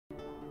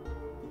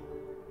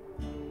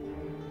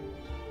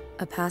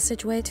A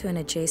passageway to an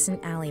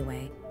adjacent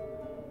alleyway.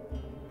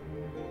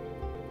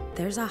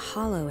 There's a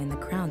hollow in the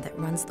ground that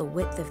runs the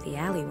width of the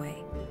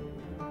alleyway.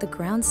 The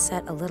ground's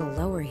set a little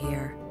lower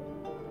here.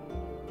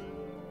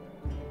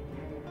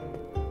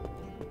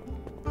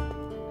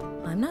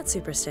 I'm not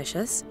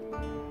superstitious.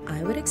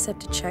 I would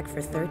accept a check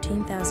for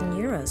 13,000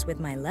 euros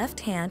with my left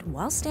hand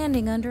while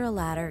standing under a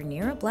ladder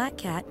near a black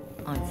cat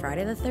on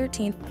Friday the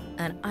 13th,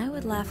 and I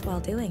would laugh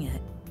while doing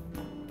it.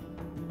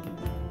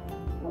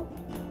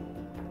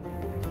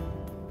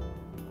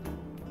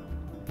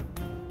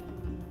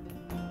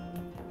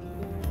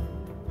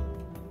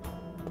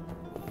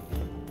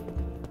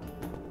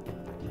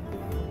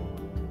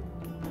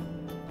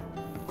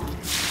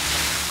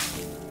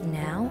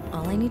 Now,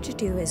 all I need to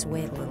do is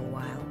wait a little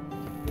while.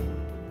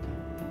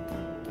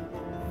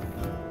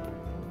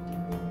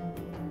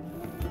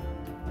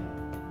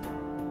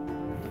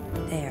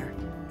 There,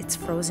 it's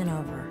frozen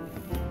over.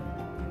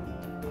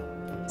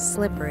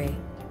 Slippery.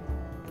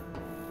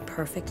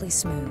 Perfectly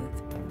smooth.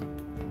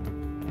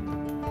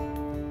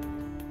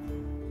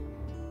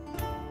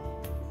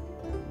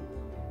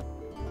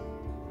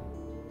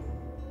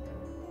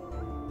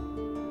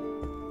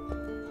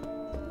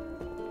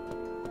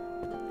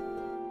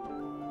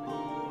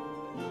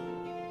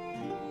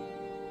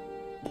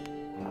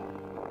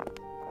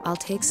 I'll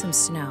take some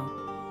snow.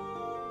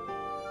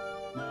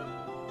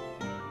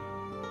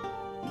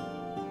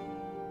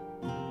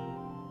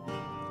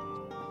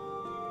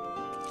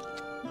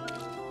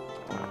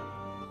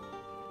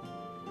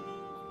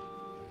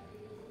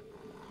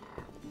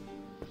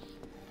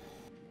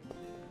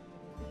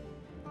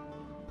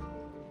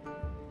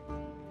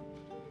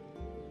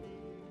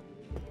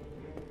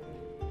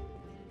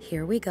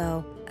 Here we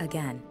go,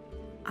 again.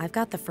 I've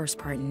got the first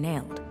part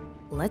nailed.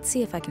 Let's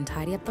see if I can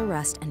tidy up the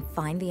rest and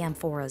find the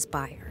amphora's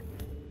buyer.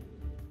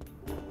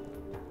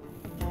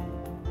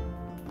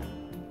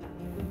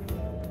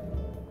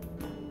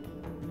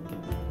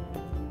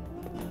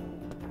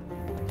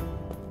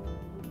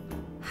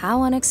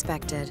 How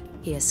unexpected.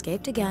 He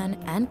escaped again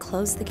and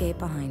closed the gate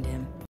behind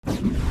him.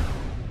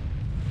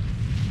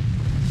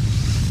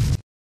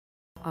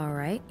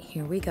 Alright,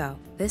 here we go.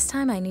 This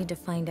time I need to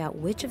find out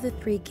which of the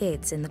 3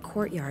 gates in the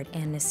courtyard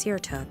An-Nasir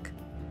took.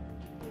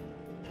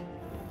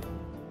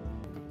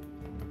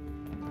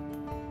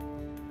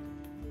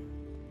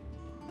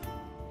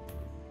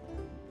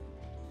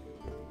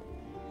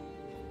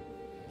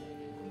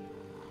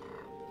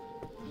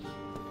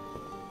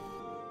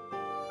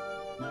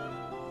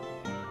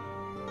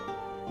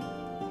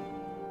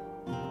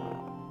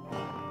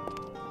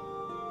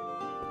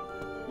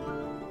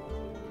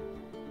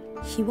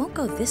 He won't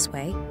go this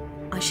way.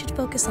 I should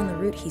focus on the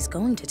route he's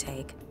going to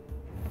take.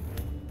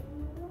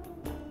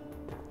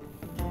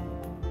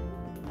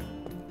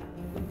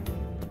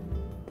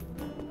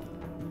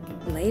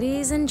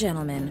 Ladies and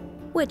gentlemen,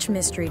 which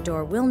mystery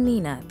door will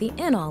Nina, the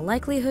in all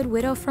likelihood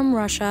widow from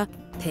Russia,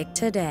 pick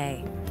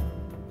today?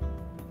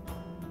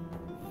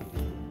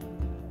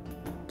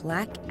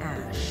 Black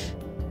ash.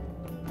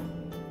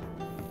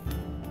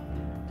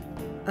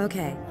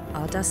 Okay,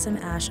 I'll dust some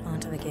ash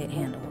onto the gate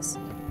handles.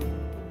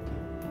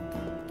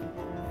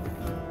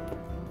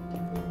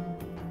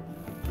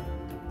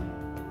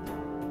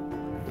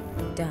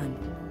 Done.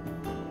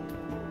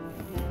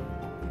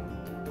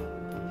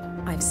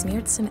 I've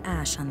smeared some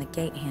ash on the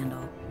gate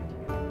handle.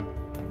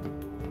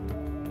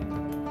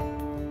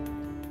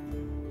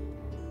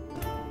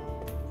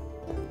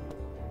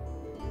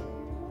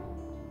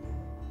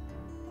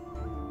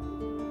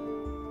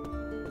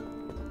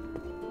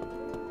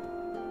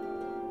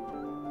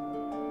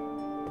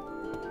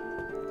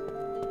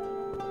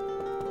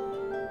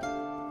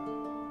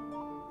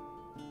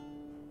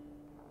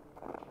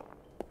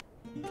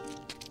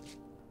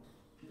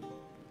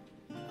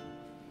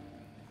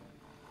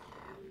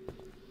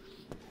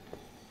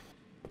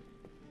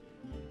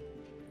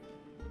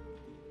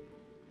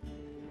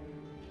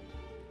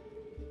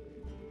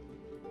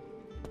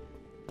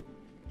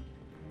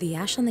 The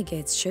ash on the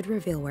gates should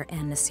reveal where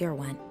An-Nasir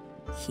went.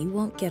 He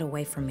won't get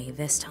away from me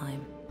this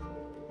time.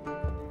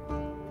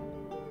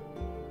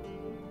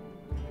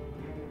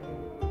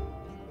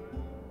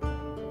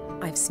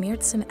 I've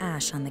smeared some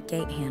ash on the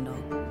gate handle.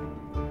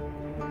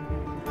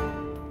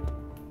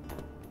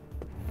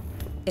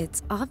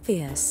 It's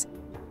obvious.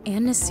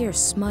 An-Nasir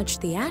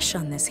smudged the ash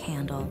on this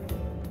handle.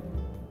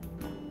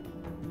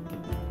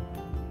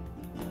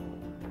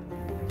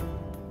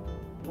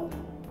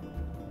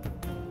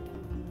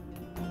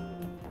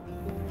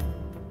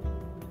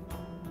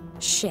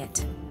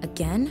 Shit.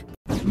 Again?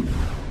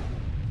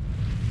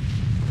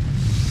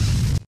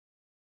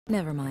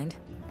 Never mind.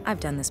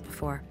 I've done this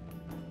before.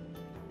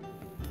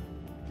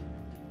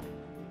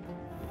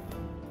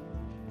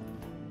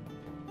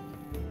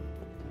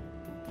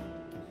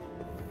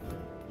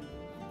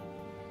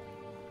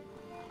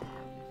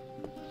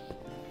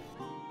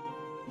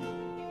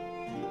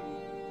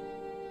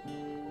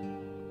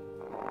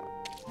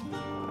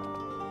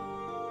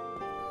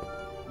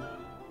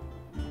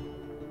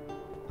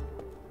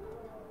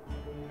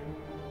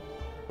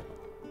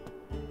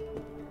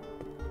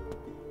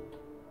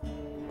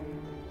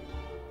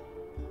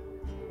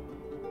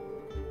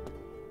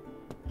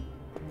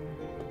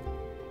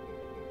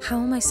 How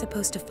am I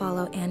supposed to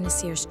follow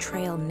An-Nasir's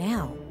trail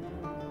now?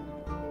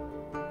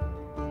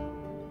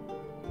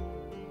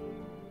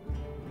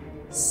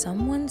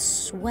 Someone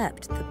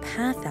swept the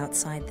path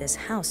outside this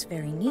house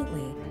very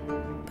neatly,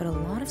 but a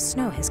lot of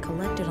snow has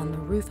collected on the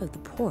roof of the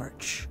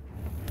porch.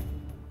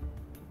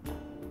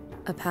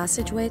 A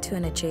passageway to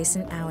an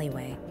adjacent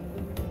alleyway.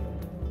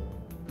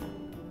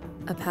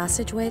 A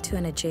passageway to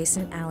an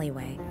adjacent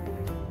alleyway.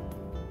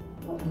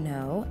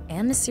 No,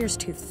 An-Nasir's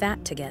too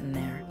fat to get in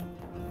there.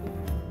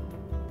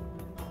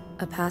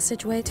 A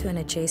passageway to an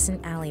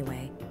adjacent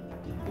alleyway.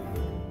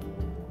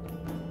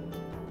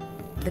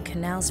 The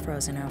canal's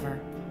frozen over.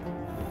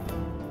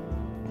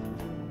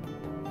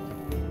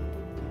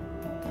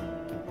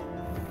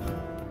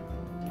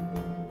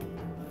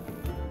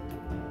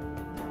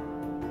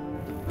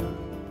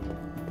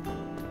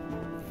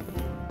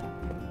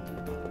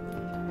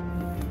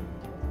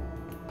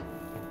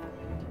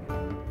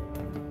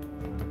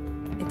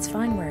 It's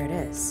fine where it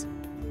is.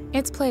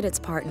 It's played its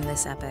part in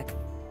this epic.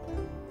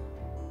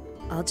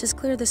 I'll just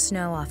clear the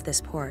snow off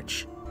this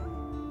porch.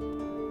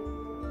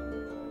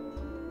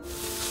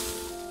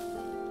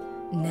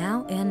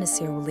 Now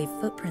An-Nasir will leave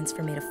footprints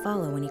for me to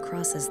follow when he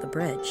crosses the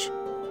bridge.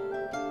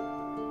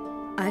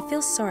 I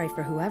feel sorry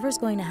for whoever's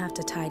going to have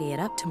to tidy it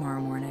up tomorrow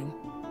morning.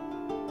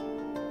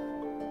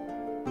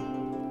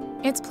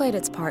 It's played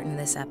its part in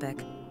this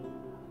epic.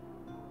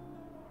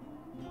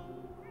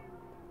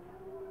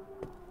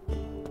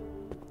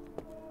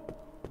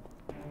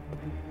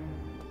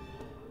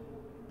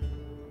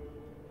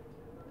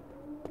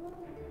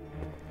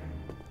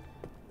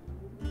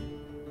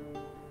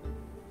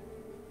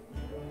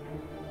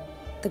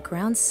 The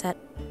ground's set.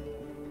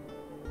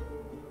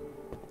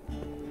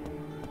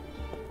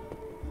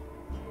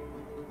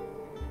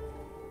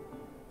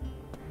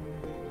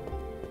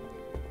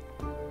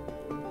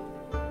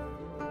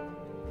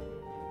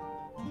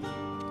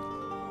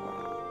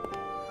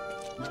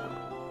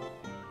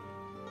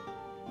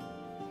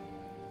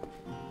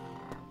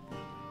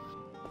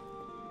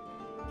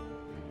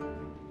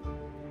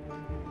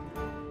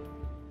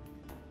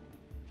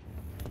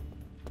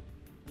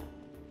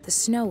 The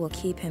snow will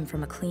keep him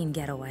from a clean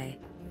getaway.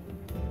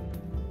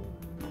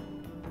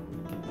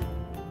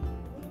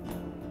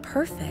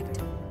 Perfect.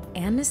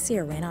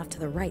 An-Nasir ran off to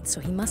the right, so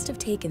he must have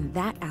taken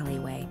that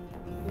alleyway.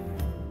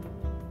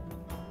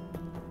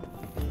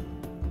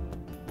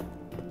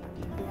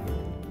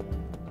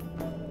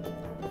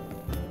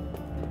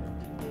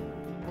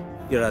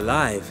 You're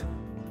alive.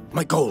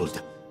 My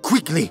gold!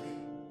 Quickly!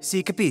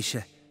 Si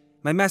capisce.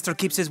 My master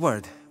keeps his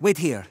word. Wait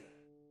here.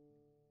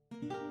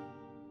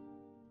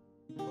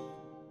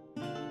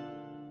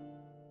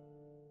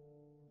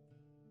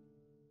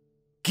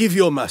 Give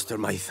your master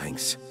my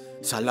thanks.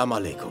 Salam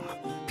alaikum.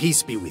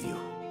 Peace be with you.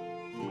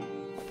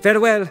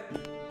 Farewell.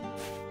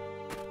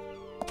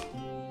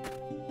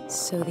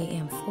 So the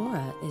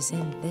amphora is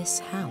in this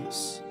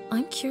house.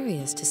 I'm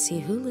curious to see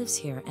who lives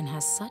here and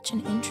has such an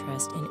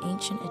interest in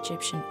ancient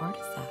Egyptian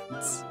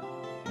artifacts.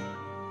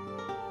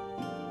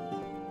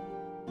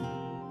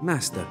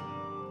 Master,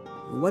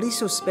 what is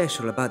so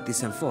special about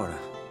this amphora?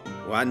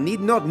 One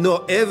need not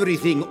know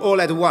everything all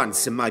at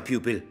once, my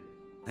pupil.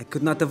 I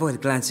could not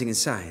avoid glancing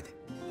inside.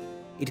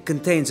 It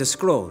contains a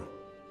scroll.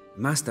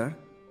 Master,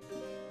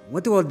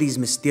 what do all these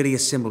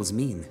mysterious symbols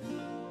mean?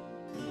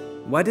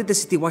 Why did the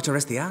city watch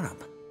arrest the Arab?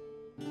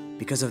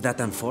 Because of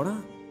that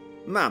amphora?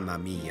 Mamma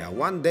mia,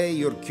 one day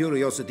your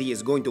curiosity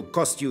is going to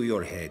cost you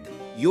your head.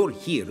 You're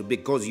here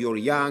because you're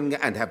young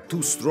and have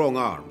 2 strong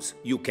arms.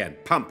 You can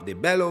pump the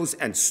bellows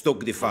and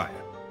stoke the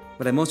fire.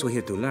 But I'm also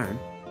here to learn.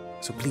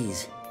 So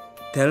please,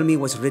 tell me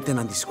what's written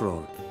on the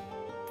scroll.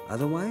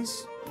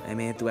 Otherwise, I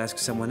may have to ask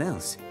someone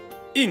else.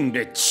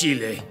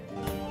 Imbecile!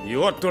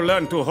 You ought to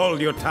learn to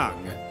hold your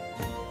tongue.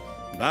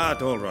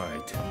 But all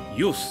right.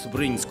 Youth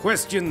brings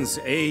questions,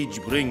 age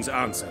brings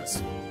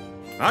answers.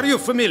 Are you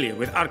familiar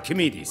with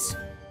Archimedes?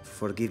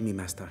 Forgive me,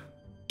 Master.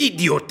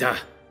 Idiota!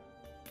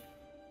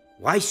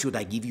 Why should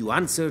I give you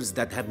answers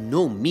that have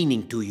no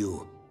meaning to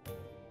you?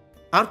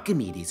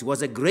 Archimedes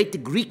was a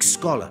great Greek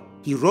scholar.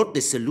 He wrote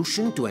the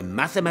solution to a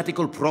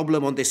mathematical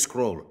problem on the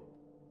scroll.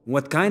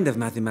 What kind of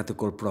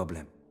mathematical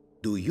problem?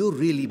 Do you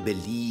really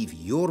believe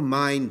your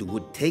mind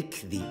would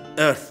take the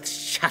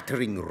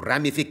earth-shattering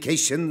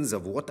ramifications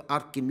of what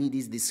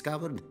Archimedes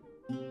discovered?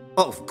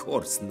 Of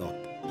course not.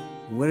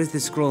 Where is the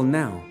scroll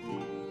now?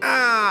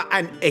 Ah,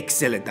 an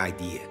excellent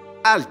idea.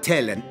 I'll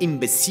tell an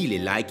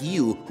imbecile like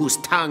you whose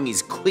tongue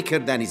is quicker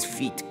than his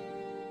feet.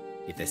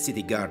 If the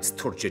city guards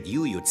tortured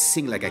you, you'd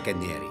sing like a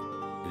canary.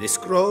 The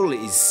scroll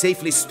is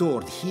safely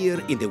stored here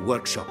in the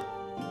workshop.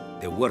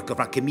 The work of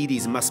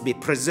Archimedes must be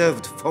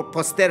preserved for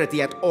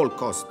posterity at all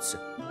costs.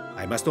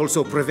 I must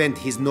also prevent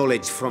his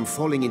knowledge from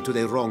falling into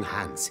the wrong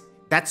hands.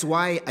 That's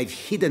why I've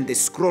hidden the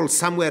scroll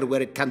somewhere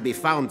where it can be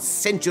found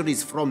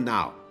centuries from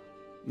now.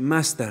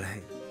 Master,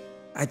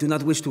 I do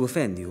not wish to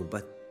offend you,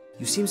 but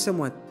you seem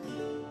somewhat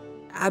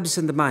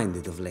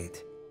absent-minded of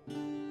late.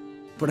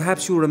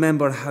 Perhaps you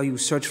remember how you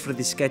searched for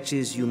the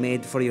sketches you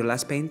made for your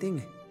last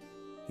painting?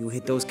 You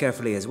hid those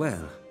carefully as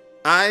well.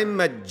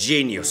 I'm a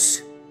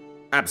genius.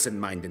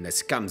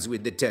 Absent-mindedness comes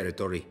with the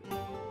territory.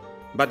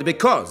 But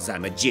because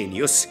I'm a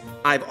genius,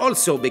 I've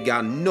also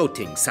begun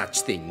noting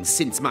such things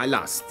since my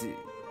last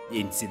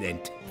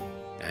incident.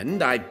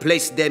 And I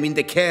placed them in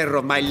the care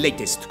of my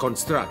latest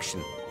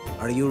construction.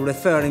 Are you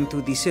referring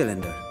to the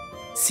cylinder?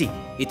 See,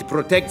 it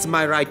protects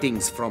my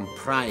writings from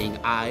prying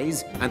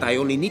eyes, and I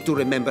only need to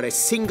remember a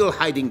single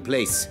hiding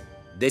place.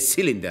 The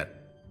cylinder.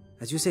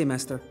 As you say,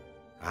 Master.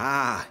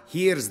 Ah,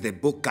 here's the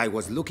book I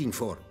was looking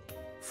for.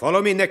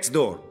 Follow me next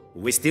door.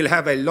 We still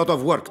have a lot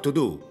of work to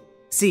do.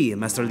 See,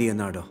 Master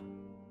Leonardo.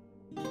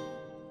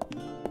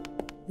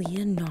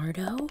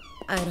 Leonardo?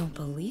 I don't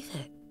believe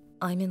it.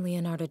 I'm in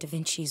Leonardo da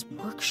Vinci's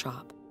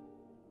workshop.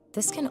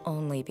 This can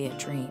only be a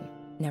dream.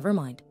 Never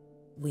mind.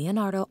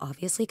 Leonardo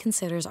obviously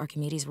considers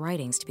Archimedes'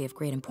 writings to be of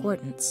great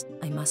importance.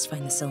 I must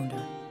find the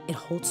cylinder. It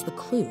holds the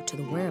clue to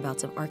the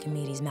whereabouts of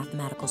Archimedes'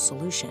 mathematical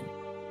solution.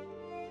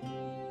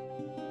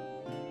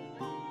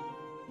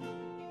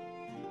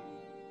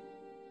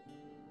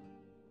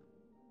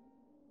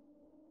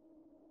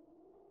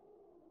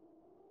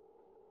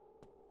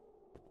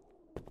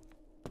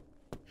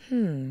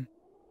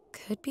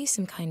 Could be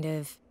some kind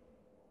of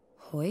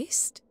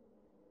hoist?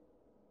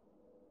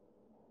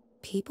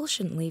 People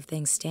shouldn't leave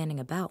things standing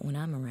about when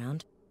I'm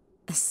around,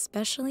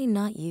 especially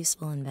not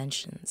useful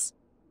inventions.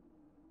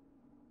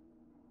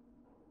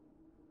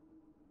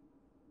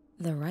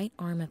 The right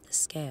arm of the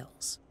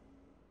scales.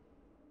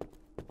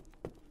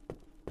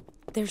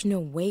 There's no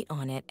weight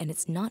on it, and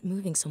it's not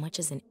moving so much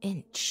as an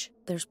inch.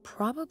 There's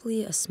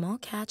probably a small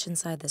catch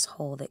inside this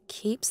hole that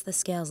keeps the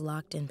scales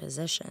locked in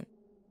position.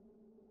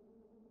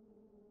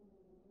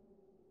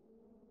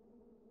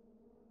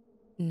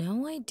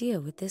 No idea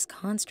what this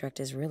construct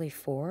is really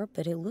for,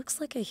 but it looks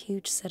like a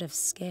huge set of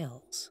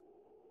scales.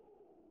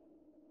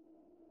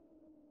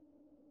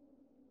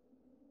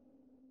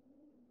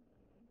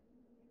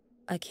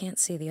 I can't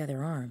see the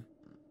other arm.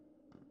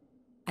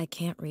 I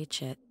can't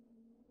reach it.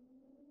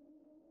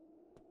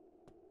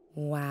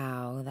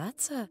 Wow,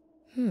 that's a...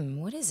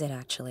 what is it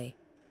actually?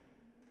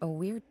 A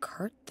weird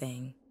cart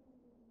thing.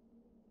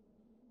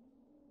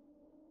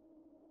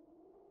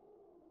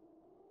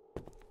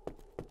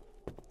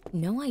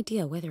 No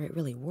idea whether it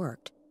really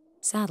worked.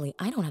 Sadly,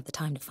 I don't have the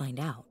time to find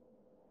out.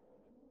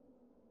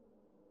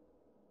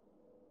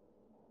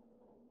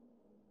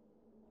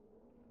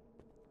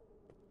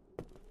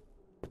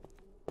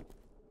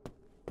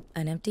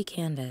 An empty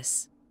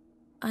canvas.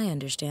 I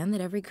understand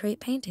that every great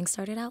painting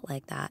started out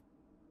like that.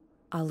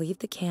 I'll leave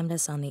the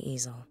canvas on the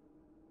easel.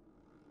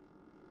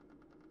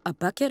 A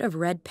bucket of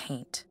red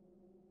paint.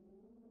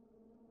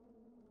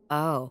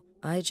 Oh,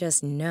 I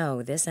just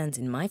know this ends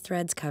in my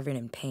threads covered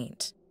in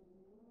paint.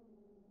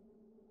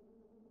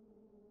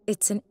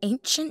 It's an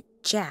ancient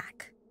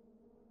jack.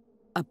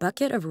 A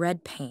bucket of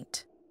red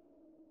paint.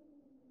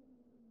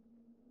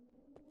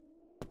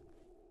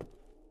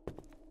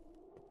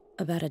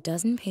 About a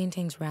dozen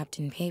paintings wrapped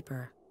in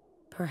paper.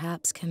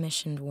 Perhaps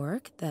commissioned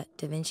work that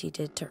Da Vinci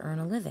did to earn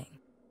a living.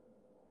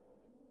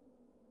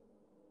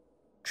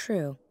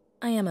 True,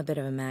 I am a bit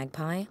of a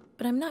magpie,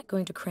 but I'm not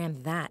going to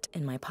cram that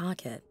in my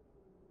pocket.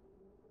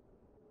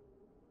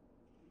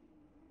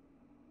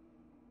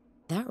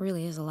 That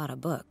really is a lot of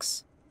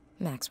books.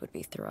 Max would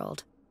be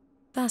thrilled.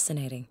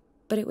 Fascinating,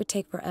 but it would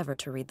take forever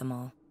to read them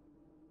all.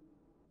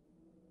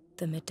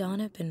 The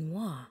Madonna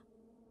Benoit.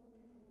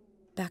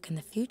 Back in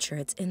the future,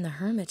 it's in the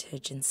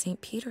Hermitage in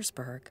St.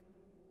 Petersburg.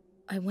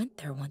 I went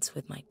there once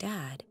with my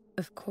dad.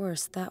 Of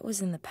course, that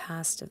was in the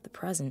past of the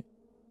present,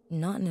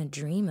 not in a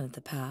dream of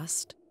the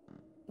past.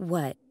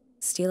 What,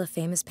 steal a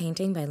famous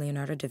painting by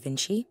Leonardo da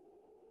Vinci?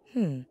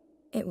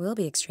 It will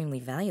be extremely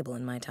valuable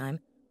in my time,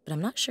 but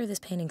I'm not sure this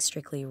painting's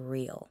strictly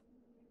real.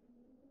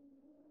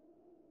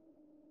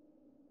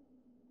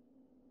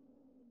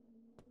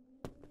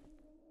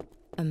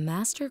 A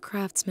master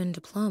craftsman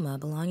diploma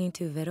belonging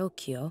to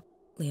Verrocchio,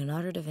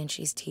 Leonardo da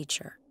Vinci's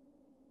teacher.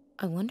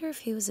 I wonder if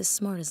he was as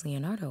smart as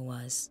Leonardo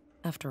was.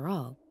 After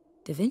all,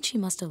 Da Vinci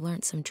must have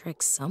learned some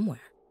tricks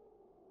somewhere.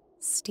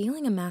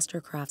 Stealing a master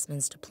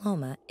craftsman's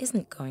diploma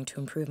isn't going to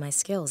improve my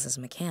skills as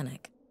a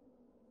mechanic.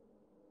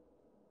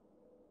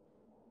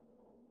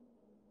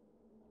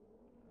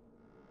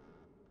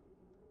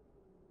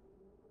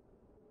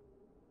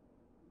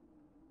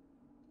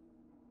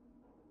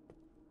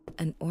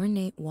 An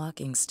ornate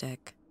walking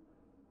stick.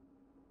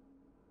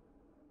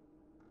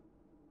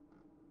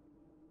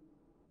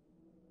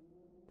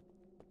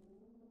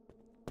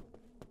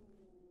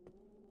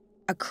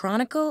 A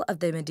chronicle of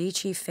the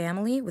Medici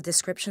family with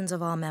descriptions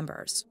of all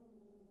members.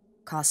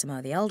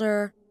 Cosimo the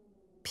Elder,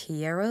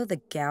 Piero the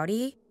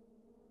Gouty,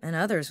 and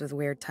others with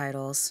weird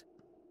titles.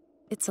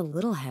 It's a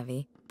little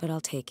heavy, but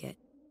I'll take it.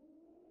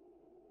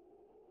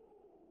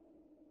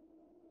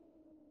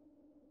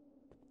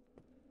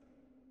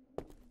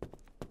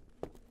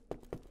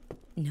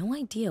 No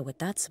idea what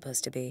that's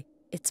supposed to be.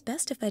 It's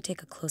best if I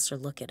take a closer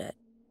look at it.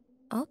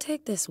 I'll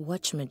take this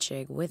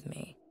whatchamajig with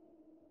me.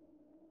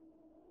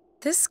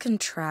 This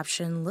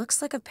contraption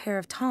looks like a pair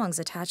of tongs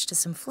attached to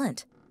some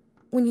flint.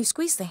 When you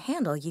squeeze the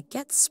handle, you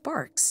get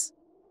sparks.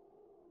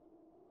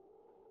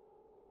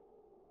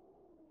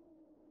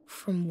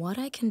 from what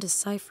I can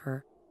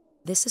decipher,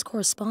 this is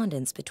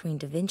correspondence between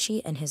Da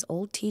Vinci and his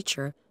old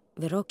teacher,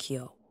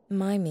 Verrocchio.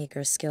 My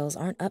meager skills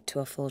aren't up to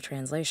a full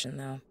translation,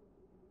 though.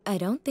 I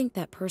don't think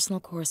that personal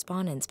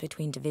correspondence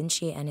between Da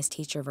Vinci and his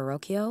teacher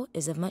Verrocchio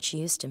is of much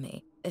use to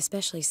me,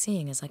 especially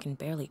seeing as I can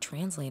barely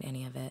translate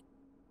any of it.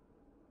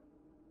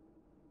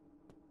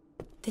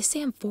 This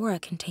amphora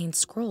contains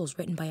scrolls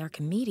written by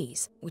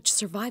Archimedes, which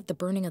survived the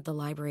burning of the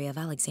Library of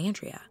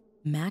Alexandria.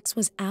 Max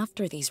was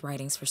after these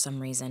writings for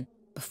some reason,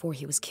 before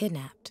he was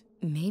kidnapped.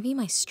 Maybe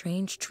my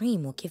strange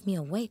dream will give me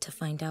a way to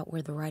find out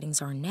where the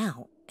writings are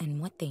now, and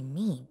what they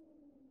mean.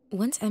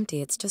 Once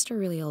empty, it's just a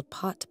really old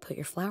pot to put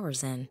your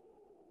flowers in.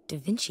 Da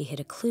Vinci hid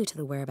a clue to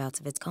the whereabouts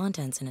of its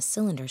contents in a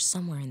cylinder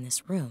somewhere in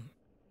this room.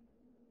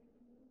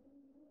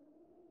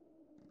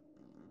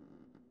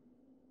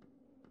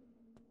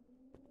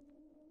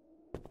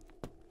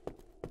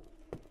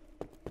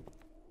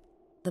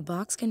 The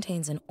box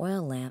contains an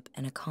oil lamp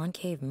and a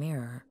concave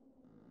mirror.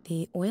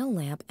 The oil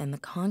lamp and the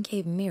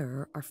concave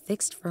mirror are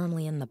fixed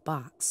firmly in the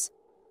box.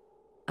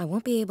 I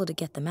won't be able to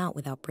get them out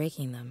without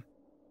breaking them.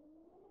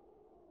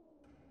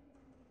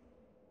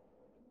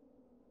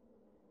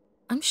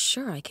 I'm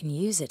sure I can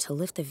use it to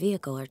lift the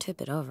vehicle or tip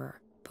it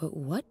over, but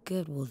what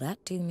good will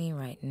that do me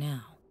right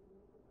now?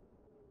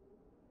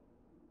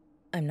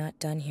 I'm not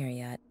done here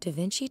yet. Da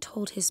Vinci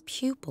told his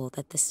pupil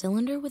that the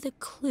cylinder with a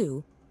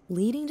clue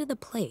leading to the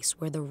place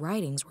where the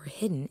writings were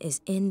hidden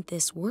is in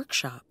this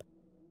workshop.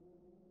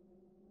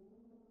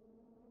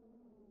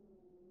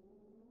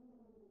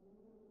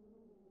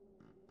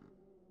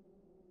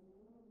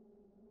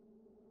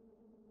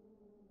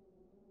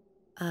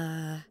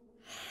 A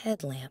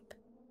headlamp.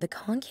 The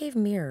concave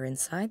mirror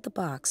inside the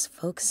box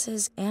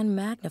focuses and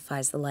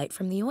magnifies the light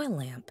from the oil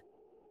lamp.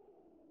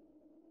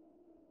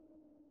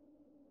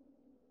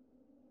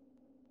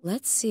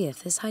 Let's see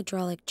if this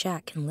hydraulic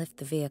jack can lift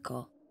the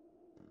vehicle.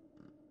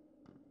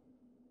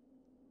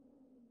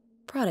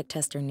 Product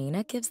tester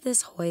Nina gives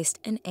this hoist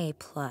an A+.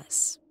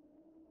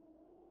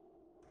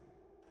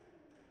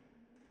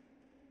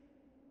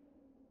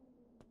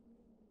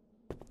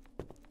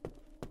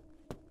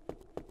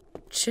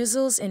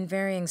 Chisels in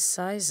varying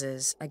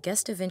sizes. I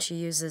guess Da Vinci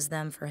uses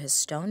them for his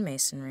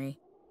stonemasonry.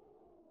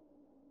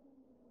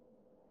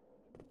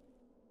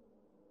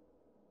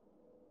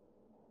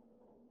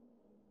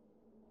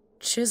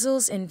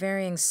 Chisels in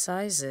varying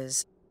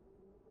sizes.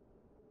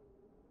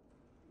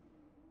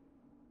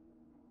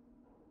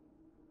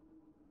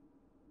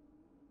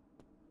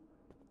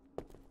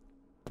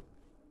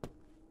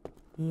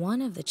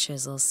 One of the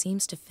chisels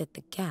seems to fit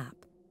the gap.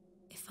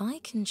 If I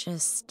can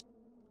just...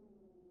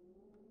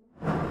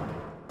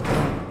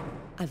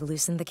 I've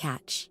loosened the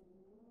catch.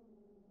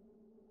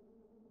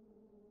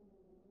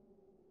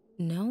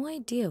 No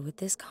idea what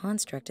this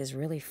construct is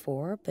really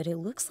for, but it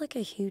looks like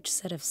a huge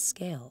set of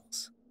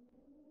scales.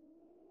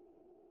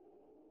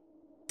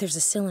 There's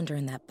a cylinder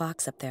in that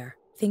box up there.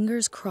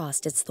 Fingers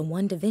crossed it's the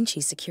one Da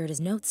Vinci secured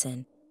his notes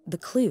in, the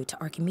clue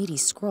to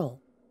Archimedes' scroll.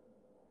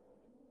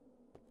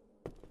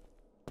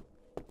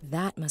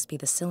 That must be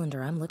the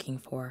cylinder I'm looking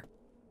for.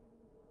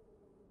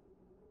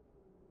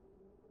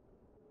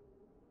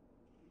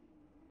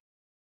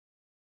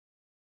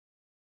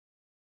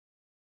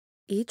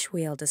 Each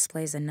wheel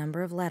displays a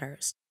number of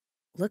letters.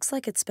 Looks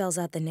like it spells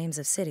out the names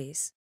of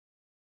cities.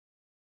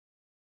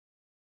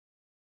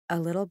 A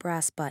little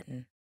brass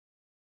button.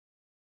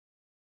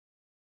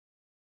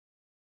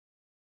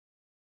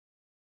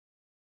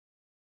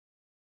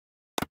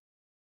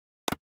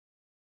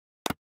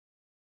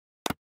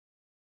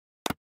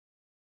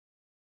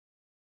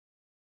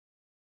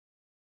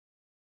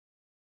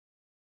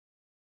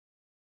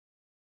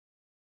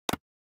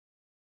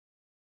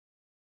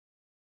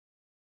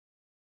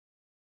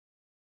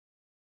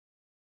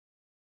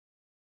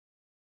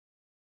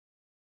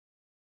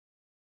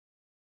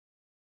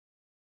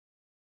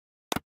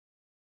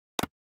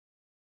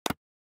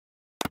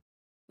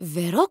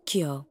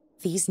 Verrocchio!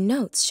 These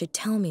notes should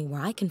tell me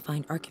where I can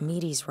find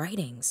Archimedes'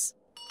 writings.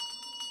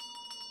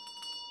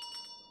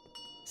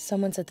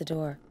 Someone's at the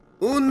door.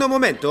 Un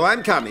momento,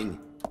 I'm coming.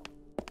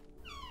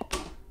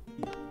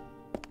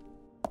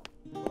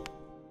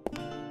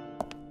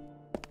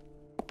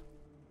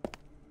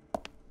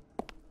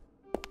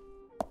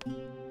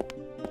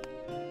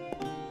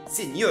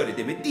 Signore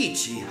de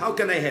Medici, how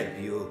can I help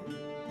you?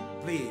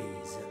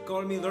 Please,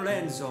 call me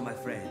Lorenzo, my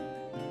friend.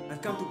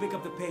 I've come to pick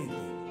up the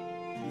painting.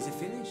 Is it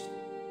finished?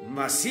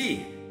 Ma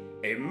si,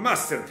 a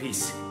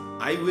masterpiece.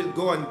 I will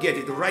go and get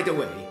it right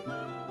away.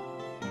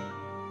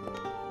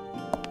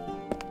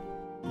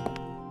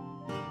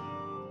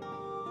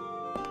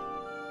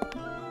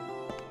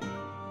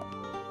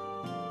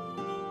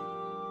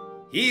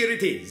 Here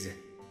it is.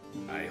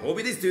 I hope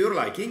it is to your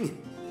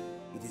liking.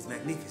 It is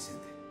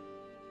magnificent.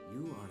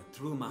 You are a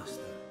true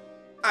master.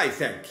 I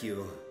thank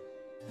you.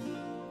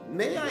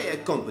 May I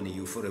accompany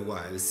you for a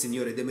while,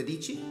 Signore de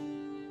Medici?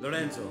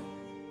 Lorenzo.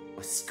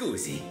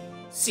 Scusi,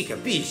 si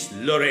capisce,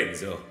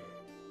 Lorenzo.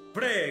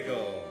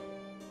 Prego.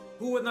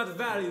 Who would not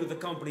value the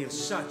company of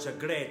such a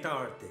great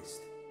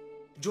artist?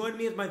 Join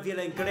me at my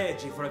villa in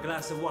Gregi for a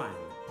glass of wine.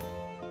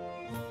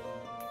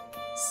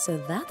 So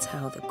that's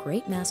how the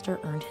great master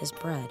earned his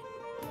bread.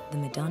 The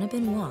Madonna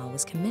Benoit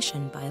was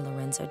commissioned by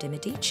Lorenzo de'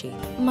 Medici.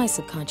 My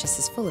subconscious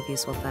is full of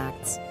useful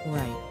facts.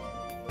 Right.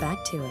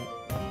 Back to it.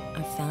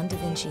 I found Da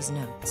Vinci's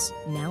notes.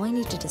 Now I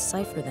need to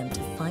decipher them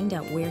to find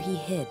out where he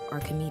hid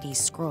Archimedes'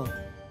 scroll.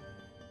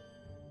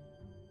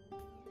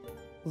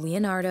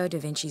 Leonardo da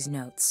Vinci's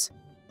notes.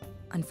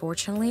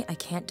 Unfortunately, I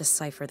can't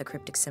decipher the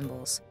cryptic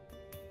symbols.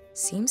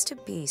 Seems to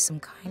be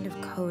some kind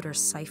of code or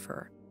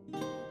cipher.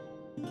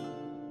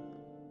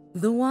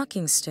 The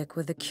walking stick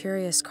with the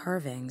curious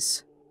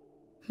carvings.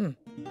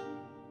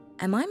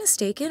 Am I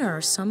mistaken, or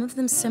are some of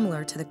them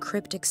similar to the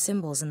cryptic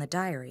symbols in the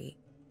diary?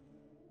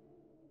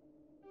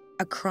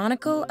 A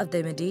chronicle of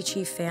the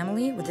Medici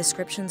family with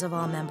descriptions of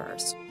all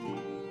members.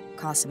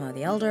 Cosimo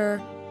the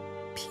Elder,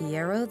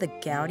 Piero the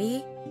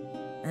Gouty,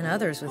 and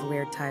others with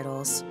weird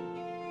titles.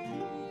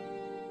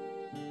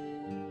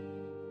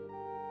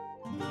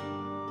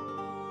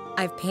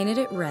 I've painted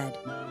it red.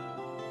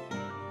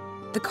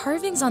 The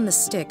carvings on the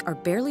stick are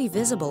barely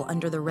visible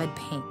under the red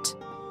paint.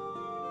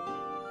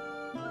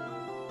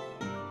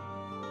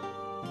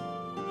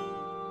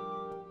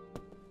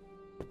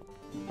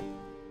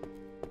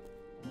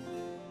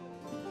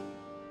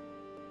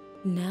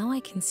 Now I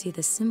can see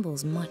the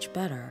symbols much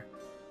better.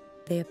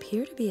 They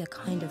appear to be a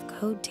kind of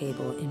code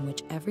table in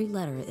which every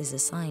letter is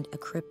assigned a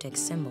cryptic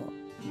symbol.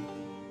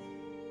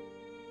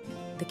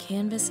 The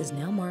canvas is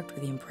now marked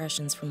with the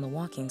impressions from the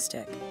walking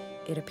stick.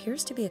 It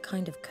appears to be a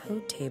kind of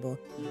code table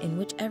in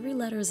which every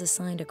letter is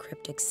assigned a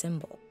cryptic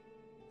symbol.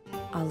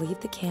 I'll leave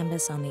the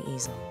canvas on the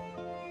easel.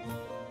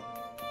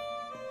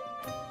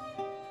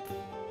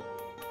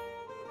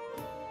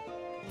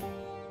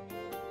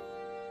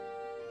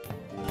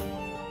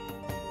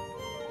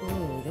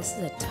 Ooh, this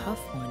is a tough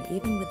one,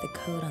 even with the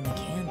code on the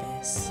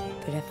canvas.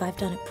 But if I've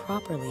done it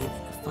properly,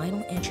 then the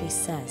final entry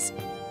says,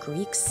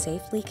 Greek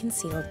safely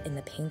concealed in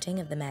the painting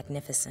of the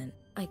Magnificent.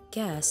 I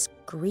guess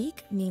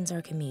Greek means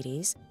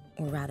Archimedes,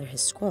 or rather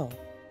his scroll,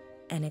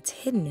 and it's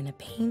hidden in a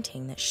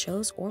painting that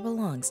shows or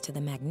belongs to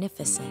the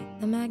Magnificent.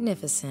 The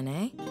Magnificent,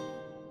 eh?